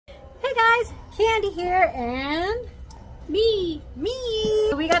guys, Candy here and me.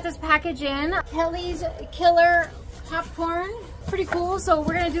 We got this package in, Kelly's Killer Popcorn. Pretty cool. So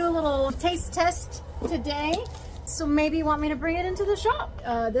we're gonna do a little taste test today. So maybe you want me to bring it into the shop.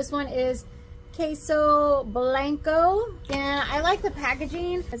 This one is Queso Blanco, and I like the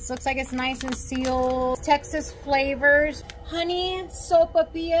packaging. It looks like it's nice and sealed. Texas flavors, honey,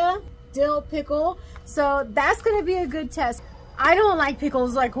 sopapilla, dill pickle. So that's gonna be a good test. I don't like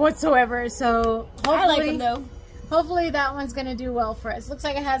pickles like whatsoever, so hopefully, I like them though. Hopefully that one's gonna do well for us. Looks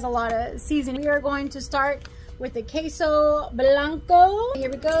like it has a lot of seasoning. We are going to start with the Queso Blanco. Here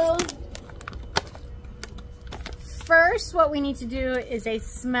we go. First, what we need to do is a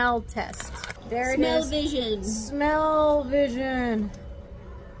smell test. There it is. Smell vision. Smell vision.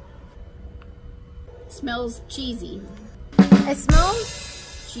 It smells cheesy. It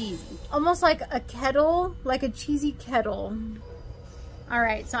smells cheesy. Almost like a kettle, like a cheesy kettle. All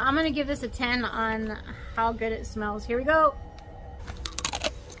right, so I'm gonna give this a 10 on how good it smells. Here we go.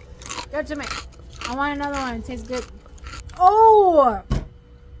 Give it to me. I want another one. It tastes good. Oh!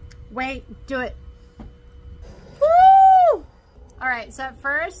 Wait, do it. Woo! All right, so at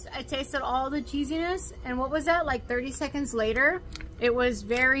first I tasted all the cheesiness, and what was that? Like 30 seconds later, it was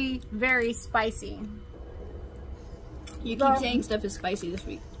very, very spicy. You keep saying stuff is spicy this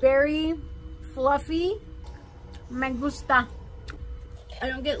week. Very fluffy. Me gusta. I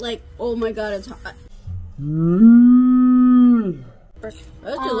don't get like, oh my god, it's hot.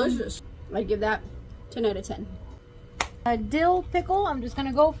 That's delicious. I'd give that 10 out of 10. A dill pickle, I'm just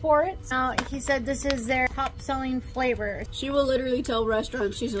gonna go for it. Now, he said this is their top selling flavor. She will literally tell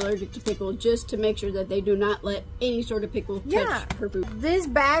restaurants she's allergic to pickle just to make sure that they do not let any sort of pickle touch her food. These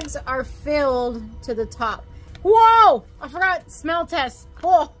bags are filled to the top. Whoa! I forgot smell test.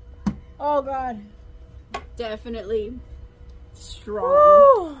 Oh, oh god. Definitely strong.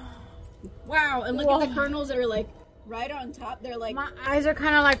 Woo! Wow, and look at the kernels that are like right on top. They're like, my eyes are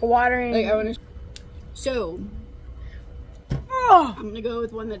kind of like watering. Like I want to. So, oh, I'm gonna go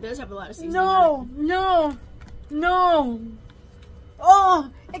with one that does have a lot of seasoning. No, no, no.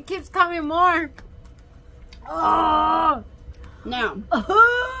 Oh, it keeps coming more. Oh. Now,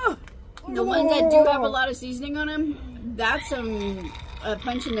 the ones that do have a lot of seasoning on them, that's some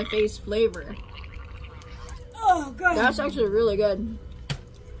punch in the face flavor. Oh god. That's actually really good.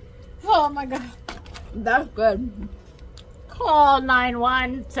 Oh my god. That's good. Call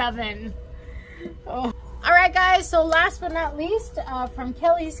 917. Oh. All right, guys. So last but not least, from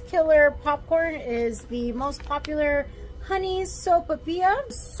Kelly's Killer Popcorn is the most popular honey sopapilla.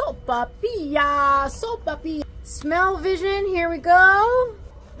 Sopapilla. Sopapilla. Smell vision. Here we go.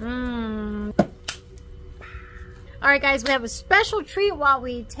 Mmm. All right, guys, we have a special treat while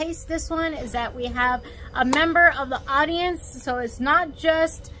we taste this one, is that we have a member of the audience. So it's not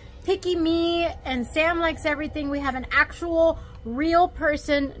just Picky Me and Sam likes everything. We have an actual real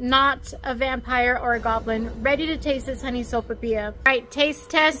person, not a vampire or a goblin, ready to taste this honey sopapilla. All right, taste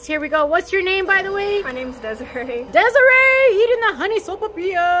test. Here we go. What's your name, by the way? My name's Desiree. Desiree, eating the honey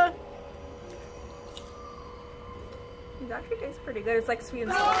sopapilla. It actually tastes pretty good. It's like sweet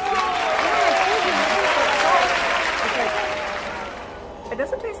and salty. It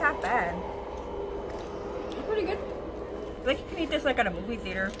doesn't taste half bad. It's pretty good. Like you can eat this like at a movie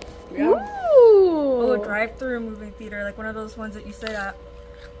theater. Yeah. Ooh. Oh, a drive-through movie theater, like one of those ones that you sit at.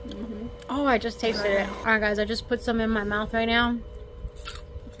 Oh, I just tasted it. All right, guys, I just put some in my mouth right now.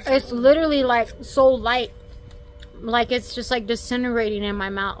 It's literally like so light, like it's just like disintegrating in my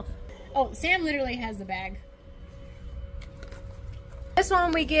mouth. Oh, Sam literally has the bag. This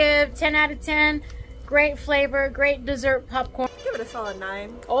one we give 10 out of 10. Great flavor, great dessert popcorn. Give it a solid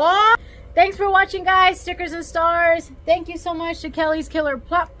 9. Oh, thanks for watching, guys. Stickers and stars. Thank you so much to Kelly's Killer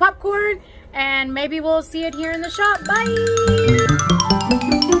Popcorn, and maybe we'll see it here in the shop. Bye.